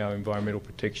includes our environmental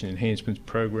protection enhancements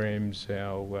programs,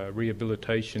 our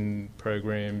rehabilitation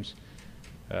programs,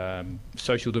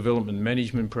 social development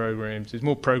management programs. There's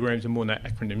more programs and more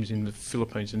acronyms in the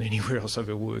Philippines than anywhere else I've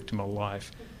ever worked in my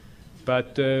life.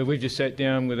 But we've just sat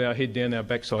down with our head down, our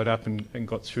backside up, and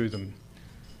got through them.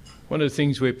 One of the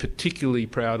things we're particularly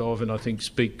proud of, and I think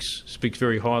speaks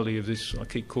very highly of this, I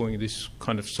keep calling it this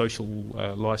kind of social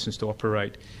licence to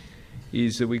operate,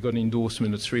 is that we got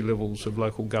endorsement at 3 levels of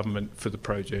local government for the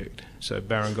project, so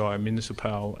barangay,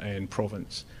 municipal and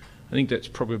province. I think that's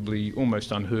probably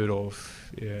almost unheard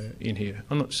of in here.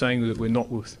 I'm not saying that we're not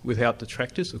without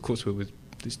detractors. Of course we're with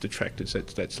these detractors,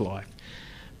 that's life.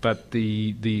 But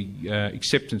the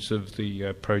acceptance of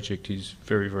the project is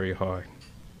very, very high.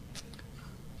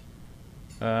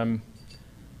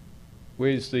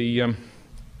 Where's the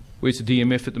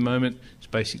DMF at the moment? It's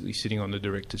basically sitting on the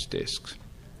directors' desks.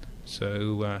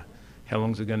 So how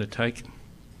long is it going to take?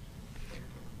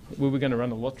 Were we going to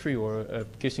run a lottery or a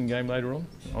guessing game later on?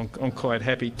 I'm quite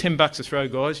happy. $10 a throw,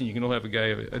 guys, and you can all have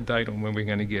a date on when we're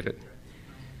going to get it.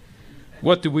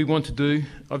 What do we want to do?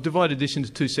 I've divided this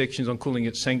into 2 sections. I'm calling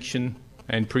it sanction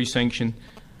and pre-sanction.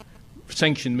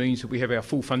 Sanction means that we have our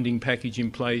full funding package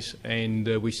in place and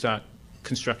we start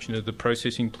construction of the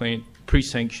processing plant.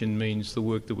 Pre-sanction means the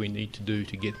work that we need to do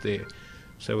to get there.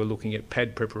 So we're looking at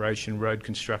pad preparation, road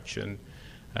construction,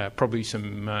 probably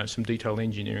some detailed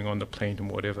engineering on the plant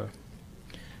and whatever.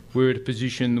 We're at a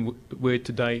position where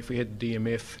today, if we had the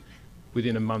DMF,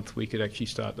 within a month we could actually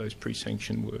start those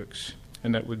pre-sanction works,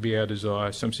 and that would be our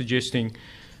desire. So I'm suggesting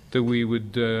that we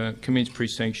would commence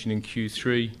pre-sanction in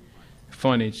Q3.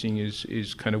 Financing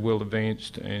is kind of well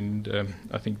advanced, and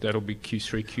I think that'll be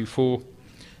Q3, Q4,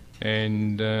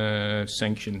 and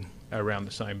sanction around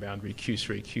the same boundary,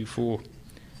 Q3, Q4.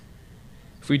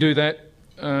 If we do that,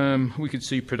 we could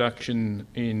see production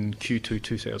in Q2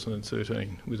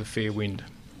 2013 with a fair wind.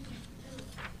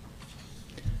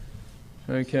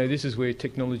 Okay, this is where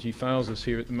technology fails us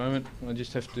here at the moment. I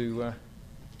just have to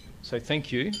say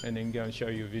thank you and then go and show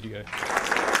you a video.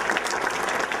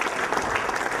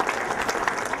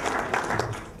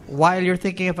 While you're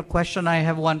thinking of a question, I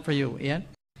have one for you, Ian.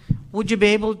 Would you be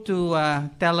able to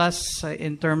tell us,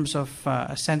 in terms of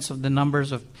a sense of the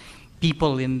numbers of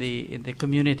people in the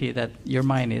community that your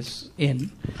mine is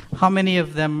in, how many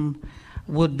of them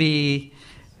would be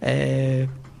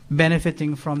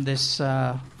benefiting from this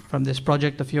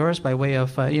project of yours by way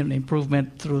of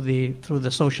improvement through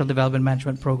the social development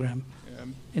management program,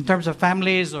 in terms of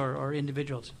families or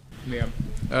individuals? Yeah.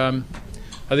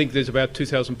 I think there's about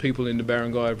 2,000 people in the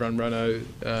barangay of Runruno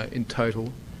in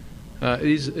total. It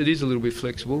is a little bit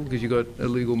flexible because you've got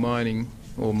illegal mining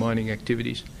or mining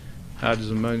activities,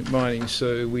 artisan mining.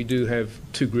 So we do have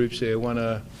 2 groups there. One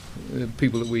are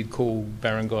people that we'd call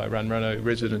barangay Runruno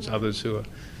residents, others who are,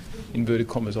 inverted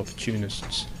commas,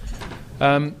 opportunists.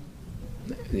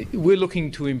 We're looking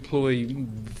to employ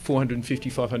 450,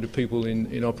 500 people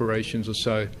in operations or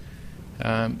so.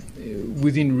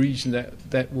 Within reason,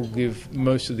 that will give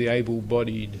most of the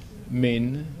able-bodied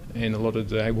men and a lot of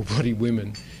the able-bodied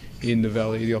women in the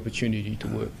valley the opportunity to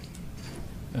work.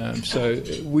 So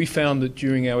we found that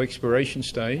during our exploration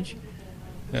stage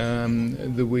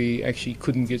that we actually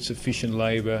couldn't get sufficient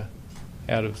labour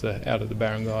out of the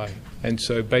barangay, and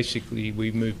so basically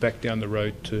we moved back down the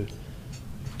road to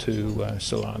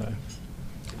Solano.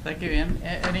 Thank you, Ian.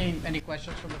 Any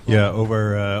questions from the floor? Yeah,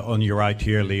 over on your right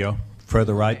here, Leo.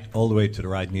 Further right, all the way to the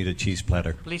right, need a cheese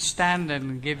platter. Please stand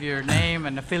and give your name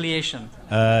and affiliation.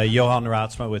 Johan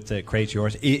Raadsma with Crazy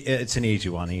Horse. It's an easy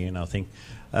one, Ian, I think.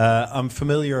 I'm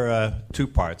familiar, 2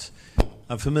 parts.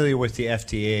 I'm familiar with the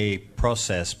FTA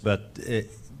process, but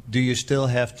do you still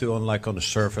have to, unlike on the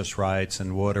surface rights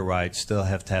and water rights, still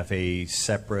have to have a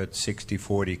separate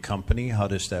 60-40 company? How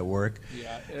does that work?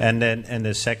 Yeah, and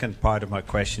the second part of my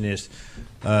question is,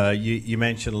 you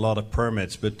mentioned a lot of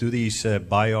permits, but do these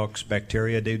biox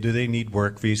bacteria, do they need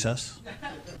work visas?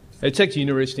 It's actually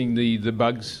interesting, the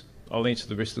bugs. I'll answer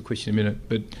the rest of the question in a minute,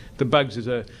 but the bugs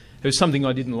is something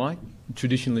I didn't like.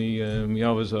 Traditionally,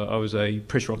 I was a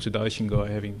pressure oxidation guy,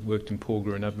 having worked in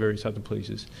Porgera and various other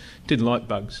places. Didn't like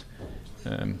bugs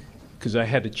because I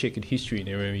had a checkered history in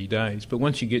their early days. But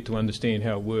once you get to understand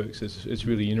how it works, it's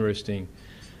really interesting.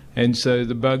 And so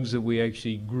the bugs that we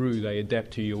actually grew, they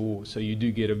adapt to your ore. So you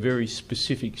do get a very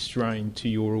specific strain to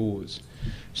your ores.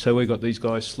 So we've got these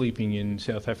guys sleeping in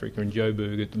South Africa and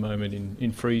Joburg at the moment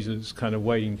in freezers, kind of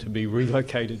waiting to be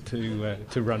relocated to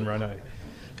Runruno.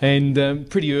 And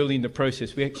pretty early in the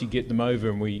process, we actually get them over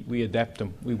and we adapt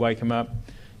them. We wake them up,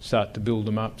 start to build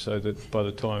them up so that by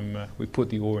the time we put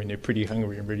the ore in, they're pretty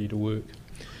hungry and ready to work.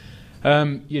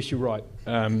 Yes, you're right.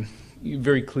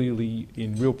 Very clearly,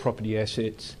 in real property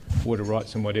assets, water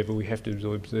rights and whatever, we have to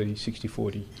absorb the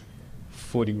 60-40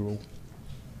 rule,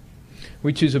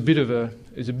 which is a bit of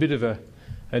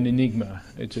an enigma.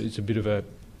 It's a bit of a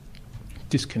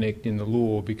disconnect in the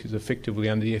law, because effectively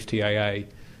under the FTAA,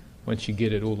 once you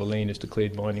get it, all the land is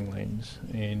declared mining lands,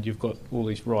 and you've got all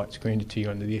these rights granted to you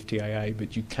under the FTAA,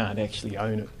 but you can't actually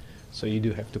own it. So you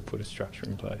do have to put a structure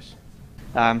in place.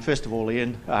 First of all,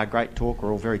 Ian, great talk.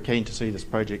 We're all very keen to see this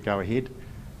project go ahead,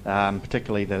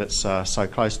 particularly that it's so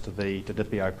close to the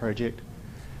Didipio project.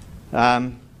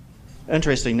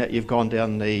 Interesting that you've gone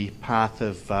down the path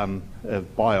of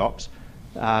BIOX.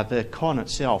 The con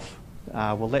itself,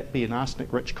 will that be an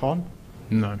arsenic-rich con?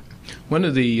 No. One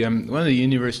of the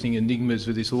interesting enigmas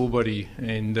with this ore body,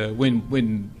 and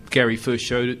when Gary first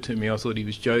showed it to me, I thought he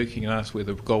was joking and asked where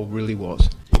the gold really was.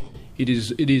 It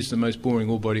is the most boring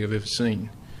ore body I've ever seen,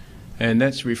 and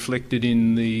that's reflected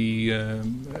in the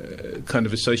kind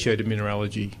of associated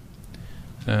mineralogy.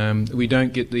 We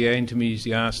don't get the antimonies,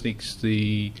 the arsenics,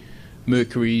 the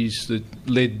mercuries, the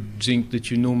lead, zinc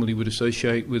that you normally would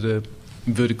associate with a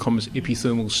inverted commas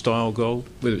epithermal style gold.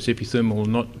 Whether it's epithermal or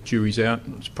not, jury's out.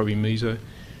 It's probably meso.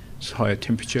 It's higher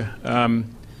temperature.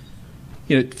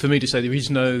 For me to say there is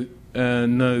no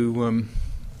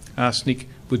arsenic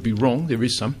would be wrong. There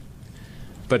is some,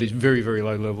 but it's very, very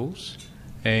low levels.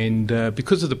 And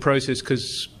because of the process,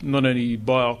 because not only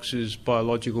BIOX is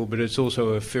biological, but it's also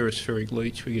a ferrospheric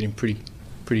leach. We're getting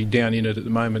pretty down in it at the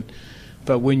moment.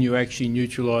 But when you actually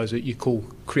neutralise it, you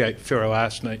create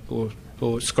ferroarsenate or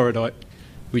scorodite,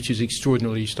 which is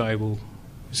extraordinarily stable.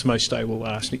 It's the most stable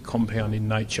arsenic compound in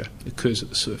nature. It occurs at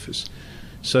the surface.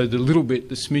 So the little bit,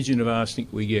 the smidgen of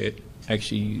arsenic we get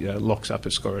actually locks up a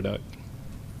scorodite.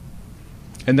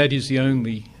 And that is the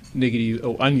only negative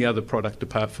or only other product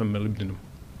apart from molybdenum.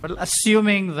 But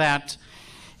assuming that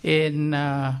in,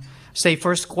 say,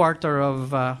 first quarter of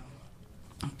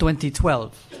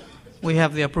 2012, we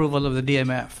have the approval of the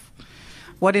DMF,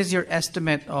 what is your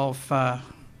estimate of, are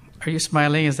you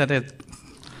smiling? Is that it?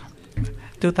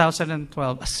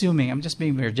 2012, assuming, I'm just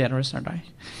being very generous, aren't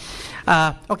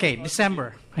I? Okay,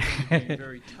 December.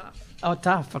 Very tough. Oh,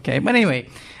 tough, okay. But anyway,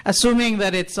 assuming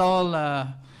that it's all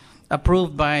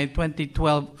approved by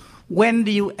 2012, when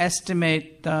do you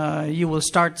estimate you will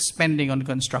start spending on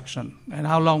construction? And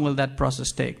how long will that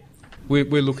process take?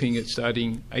 We're looking at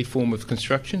starting a form of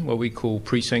construction, what we call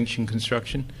pre-sanction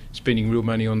construction, spending real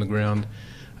money on the ground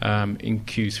in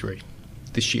Q3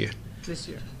 this year. This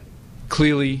year.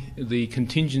 Clearly, the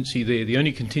contingency there, the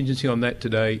only contingency on that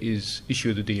today is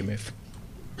issue of the DMF.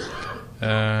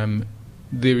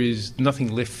 There is nothing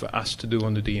left for us to do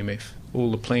on the DMF. All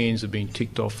the plans have been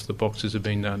ticked off, the boxes have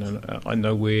been done, and I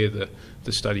know where the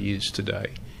study is today.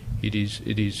 It is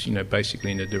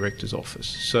basically in the director's office.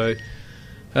 So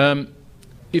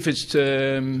if it's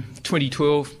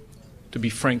 2012, to be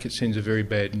frank, it sends a very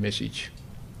bad message.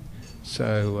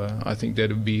 So I think that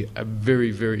would be a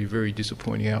very, very, very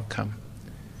disappointing outcome.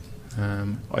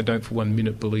 I don't for 1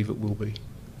 minute believe it will be.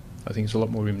 I think it's a lot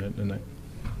more imminent than that.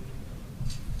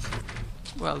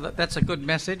 Well, that's a good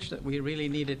message that we really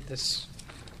needed this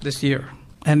year.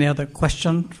 Any other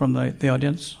question from the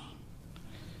audience?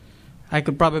 I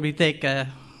could probably take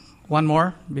one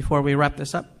more before we wrap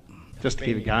this up. Just to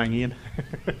keep it going, Ian.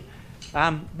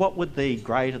 What would the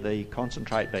grade of the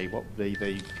concentrate be? What would be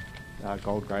the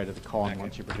gold grade of the con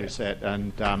once you produce that?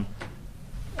 And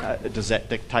does that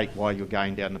dictate why you're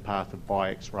going down the path of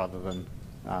BIOX rather than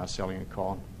selling a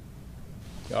con?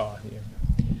 Oh, yeah.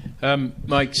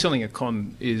 Mike, selling a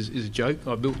con is a joke.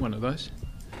 I built one of those,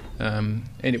 and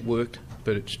it worked,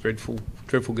 but it's dreadful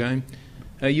game.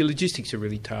 Your logistics are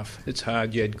really tough. It's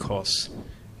hard. You add costs.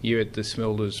 You're at the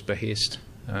smelter's behest.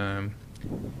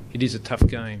 It is a tough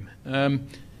game.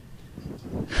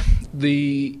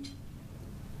 The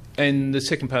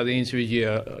second part of the answer is,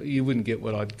 you wouldn't get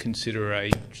what I'd consider a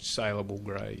saleable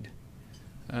grade.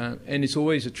 And it's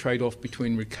always a trade-off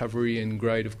between recovery and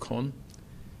grade of con.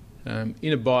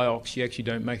 In a BIOX, you actually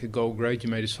don't make a gold grade, you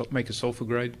make a sulphur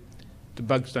grade. The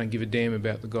bugs don't give a damn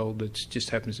about the gold that just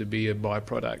happens to be a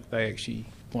byproduct. They actually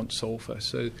want sulphur.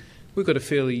 So we've got a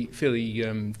fairly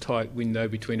tight window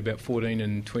between about 14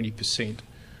 and 20%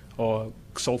 of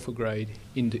sulphur grade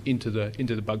into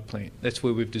the bug plant. That's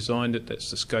where we've designed it.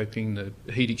 That's the scoping,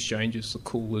 the heat exchangers, the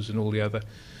coolers, and all the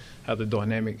other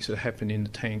dynamics that happen in the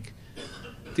tank.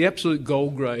 The absolute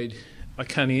gold grade, I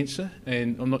can't answer,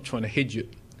 and I'm not trying to hedge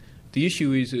it. The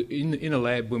issue is that in a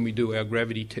lab, when we do our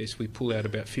gravity test, we pull out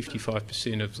about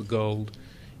 55% of the gold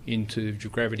into the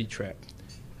gravity trap.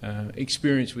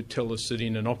 Experience would tell us that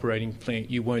in an operating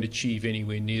plant, you won't achieve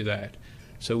anywhere near that.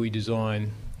 So we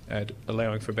design at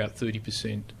allowing for about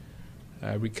 30%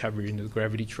 recovery into the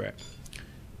gravity trap.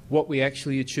 What we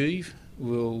actually achieve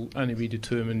will only be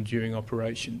determined during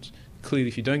operations. Clearly,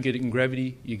 if you don't get it in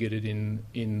gravity, you get it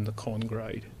in the con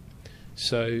grade.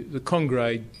 So the con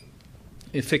grade,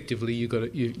 effectively, you've got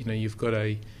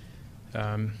a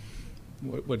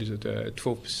what is it,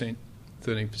 12%,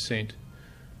 13%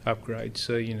 upgrade.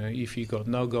 So if you've got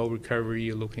no gold recovery,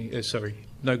 you're looking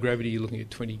no gravity, you're looking at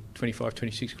 20, 25,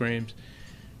 26 grams.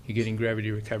 You're getting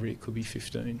gravity recovery, it could be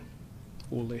 15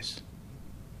 or less.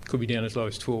 Could be down as low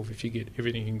as 12 if you get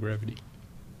everything in gravity.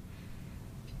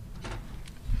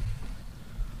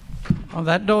 On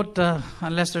that note,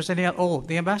 unless there's any...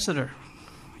 the ambassador.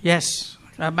 Yes.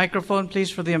 Microphone, please,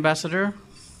 for the ambassador.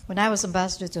 When I was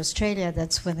ambassador to Australia,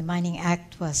 that's when the Mining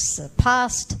Act was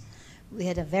passed. We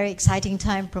had a very exciting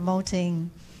time promoting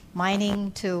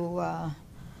mining to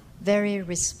very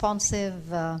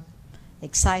responsive,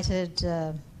 excited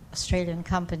Australian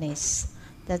companies.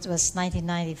 That was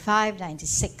 1995,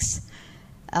 96.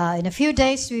 In a few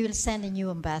days, we will send a new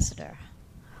ambassador.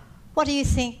 What do you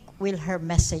think will her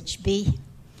message be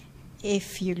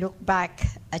if you look back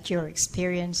at your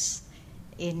experience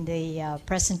in the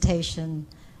presentation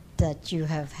that you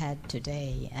have had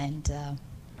today? And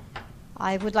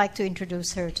I would like to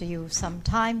introduce her to you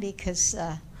sometime, because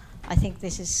I think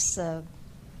this is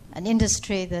an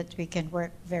industry that we can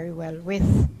work very well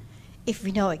with if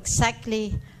we know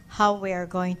exactly how we are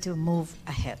going to move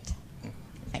ahead.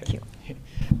 Thank you.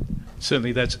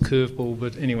 Certainly that's a curveball,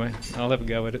 but anyway, I'll have a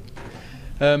go at it.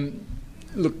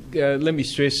 Look, let me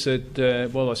stress that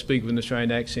while I speak with an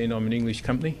Australian accent, I'm an English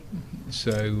company.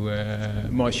 So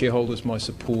my shareholders, my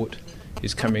support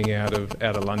is coming out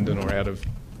of London or out of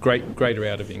greater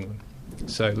out of England.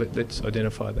 So let's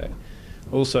identify that.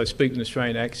 Also speak with an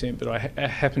Australian accent, but I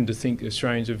happen to think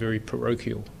Australians are very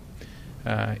parochial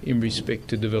in respect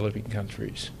to developing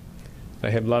countries. They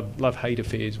have love-hate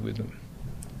affairs with them,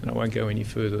 and I won't go any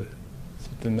further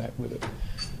than that with it.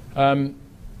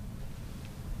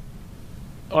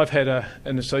 I've had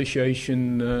an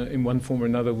association in one form or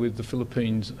another with the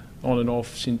Philippines on and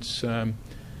off since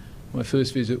my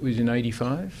first visit was in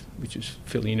 '85, which is a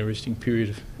fairly interesting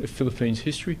period of Philippines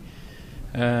history.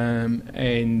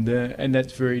 And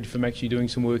that's varied from actually doing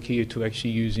some work here to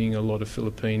actually using a lot of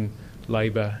Philippine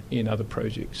labour in other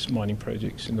projects, mining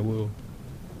projects in the world.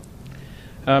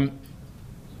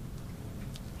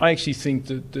 I actually think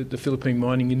that the Philippine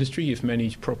mining industry, if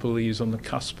managed properly, is on the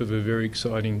cusp of a very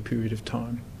exciting period of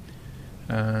time.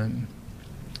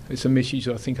 It's a message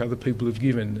I think other people have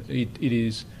given. It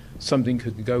is something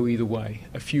could go either way.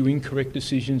 A few incorrect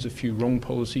decisions, a few wrong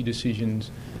policy decisions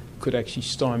could actually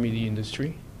stymie the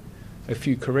industry. A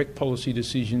few correct policy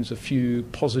decisions, a few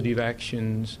positive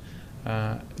actions,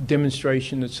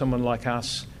 demonstration that someone like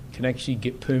us can actually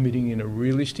get permitting in a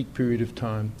realistic period of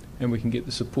time, and we can get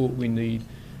the support we need,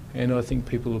 and I think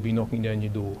people will be knocking down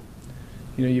your door.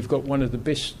 You've got one of the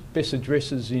best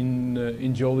addresses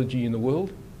in geology in the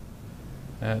world.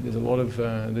 There's a lot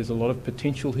of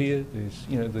potential here. There's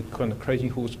the kind of crazy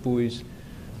horse boys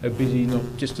are busy, not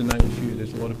just to name a few.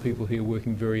 There's a lot of people here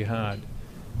working very hard.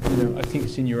 I think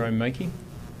it's in your own making.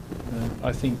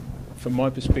 I think, from my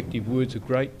perspective, words are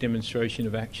great. Demonstration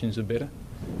of actions are better.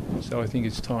 So I think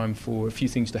it's time for a few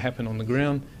things to happen on the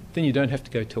ground. Then you don't have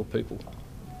to go tell people.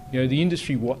 The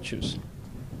industry watches.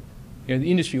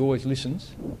 The industry always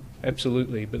listens,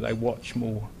 absolutely, but they watch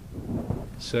more.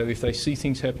 So if they see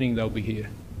things happening, they'll be here.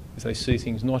 If they see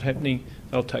things not happening,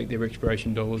 they'll take their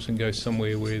exploration dollars and go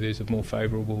somewhere where there's a more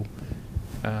favourable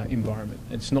environment.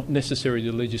 It's not necessarily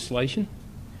the legislation.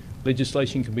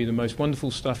 Legislation can be the most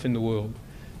wonderful stuff in the world,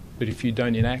 but if you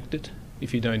don't enact it,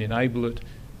 if you don't enable it,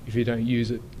 if you don't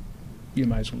use it, you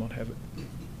may as well not have it.